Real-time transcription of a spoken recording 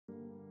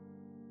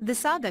The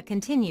saga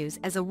continues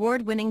as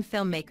award-winning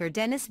filmmaker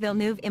Denis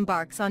Villeneuve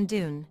embarks on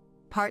Dune,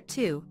 Part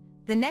 2,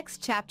 the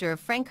next chapter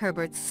of Frank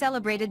Herbert's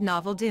celebrated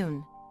novel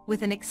Dune,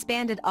 with an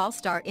expanded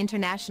all-star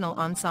international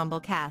ensemble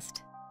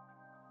cast.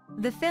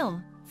 The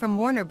film, from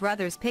Warner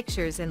Bros.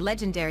 Pictures and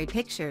Legendary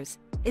Pictures,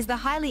 is the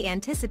highly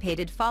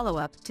anticipated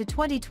follow-up to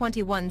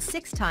 2021's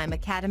six-time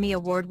Academy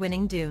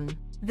Award-winning Dune.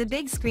 The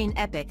big-screen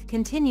epic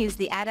continues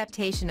the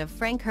adaptation of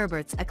Frank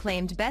Herbert's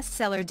acclaimed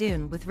bestseller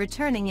Dune with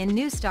returning in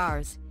new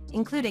stars,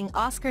 including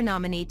Oscar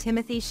nominee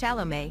Timothée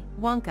Chalamet,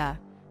 Wonka,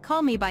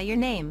 Call Me By Your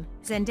Name,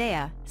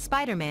 Zendaya,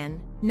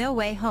 Spider-Man, No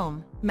Way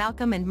Home,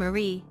 Malcolm and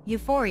Marie,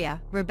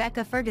 Euphoria,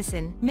 Rebecca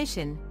Ferguson,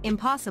 Mission,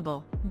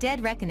 Impossible,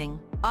 Dead Reckoning,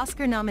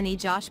 Oscar nominee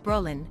Josh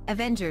Brolin,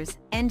 Avengers,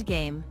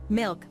 Endgame,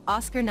 Milk,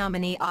 Oscar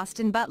nominee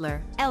Austin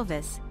Butler,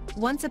 Elvis,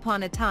 Once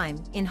Upon a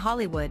Time in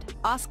Hollywood,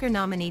 Oscar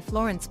nominee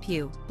Florence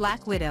Pugh,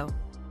 Black Widow,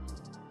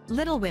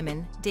 Little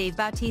Women, Dave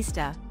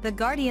Bautista, The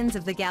Guardians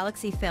of the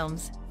Galaxy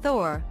films,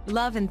 Thor,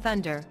 Love and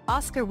Thunder,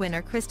 Oscar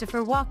winner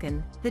Christopher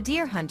Walken, The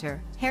Deer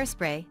Hunter,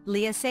 Hairspray,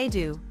 Léa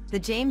Seydoux, the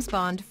James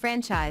Bond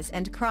franchise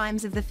and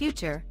Crimes of the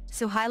Future,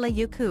 Suhaila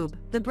Yacoub,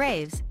 The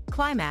Braves,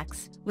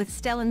 Climax, with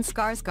Stellan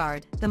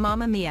Skarsgård, The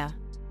Mamma Mia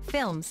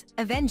films,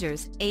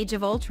 Avengers, Age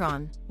of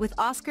Ultron, with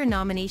Oscar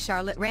nominee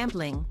Charlotte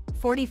Rampling,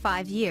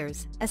 45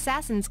 Years,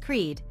 Assassin's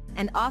Creed,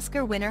 and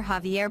Oscar winner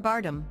Javier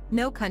Bardem,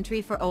 No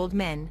Country for Old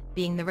Men,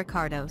 being the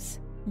Ricardos.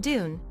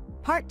 Dune,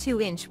 Part 2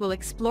 will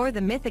explore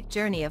the mythic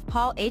journey of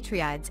Paul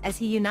Atreides as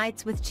he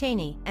unites with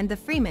Chani and the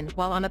Freeman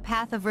while on a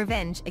path of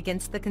revenge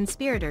against the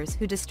conspirators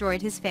who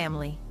destroyed his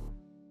family.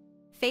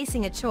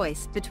 Facing a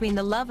choice between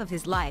the love of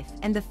his life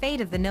and the fate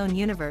of the known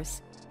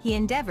universe, he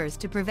endeavors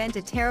to prevent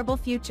a terrible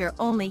future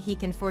only he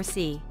can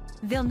foresee.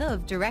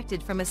 Villeneuve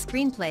directed from a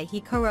screenplay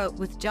he co-wrote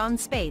with John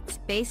Spates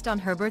based on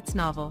Herbert's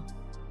novel.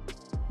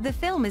 The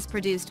film is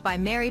produced by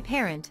Mary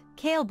Parent,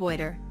 Cale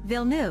Boyder,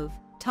 Villeneuve,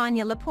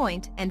 Tanya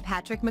Lapointe, and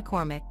Patrick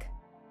McCormick.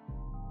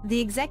 The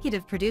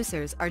executive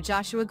producers are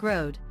Joshua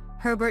Grode,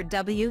 Herbert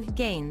W.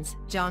 Gaines,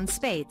 John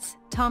Spates,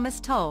 Thomas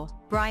Tull,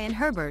 Brian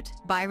Herbert,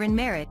 Byron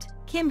Merritt,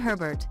 Kim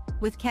Herbert,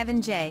 with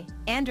Kevin J.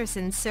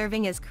 Anderson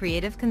serving as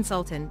creative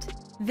consultant.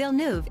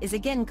 Villeneuve is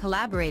again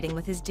collaborating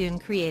with his Dune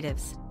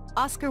creatives: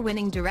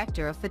 Oscar-winning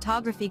director of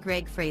photography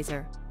Greg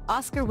Fraser,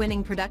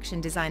 Oscar-winning production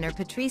designer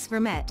Patrice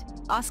Vermette,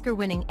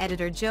 Oscar-winning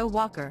editor Joe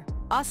Walker,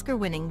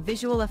 Oscar-winning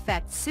visual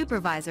effects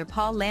supervisor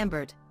Paul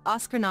Lambert,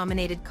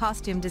 Oscar-nominated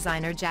costume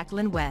designer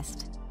Jacqueline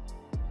West.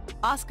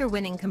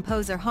 Oscar-winning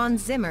composer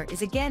Hans Zimmer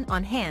is again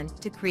on hand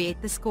to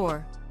create the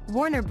score.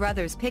 Warner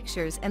Bros.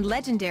 Pictures and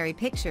Legendary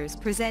Pictures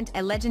present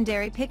a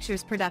Legendary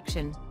Pictures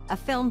production, a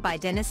film by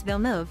Denis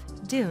Villeneuve,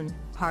 Dune,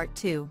 Part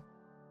 2.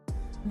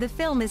 The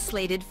film is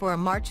slated for a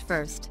March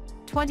 1,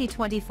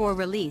 2024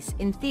 release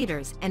in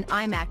theaters and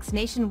IMAX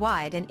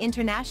nationwide and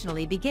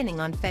internationally beginning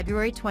on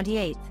February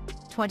 28,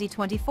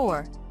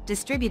 2024,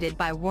 distributed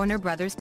by Warner Bros.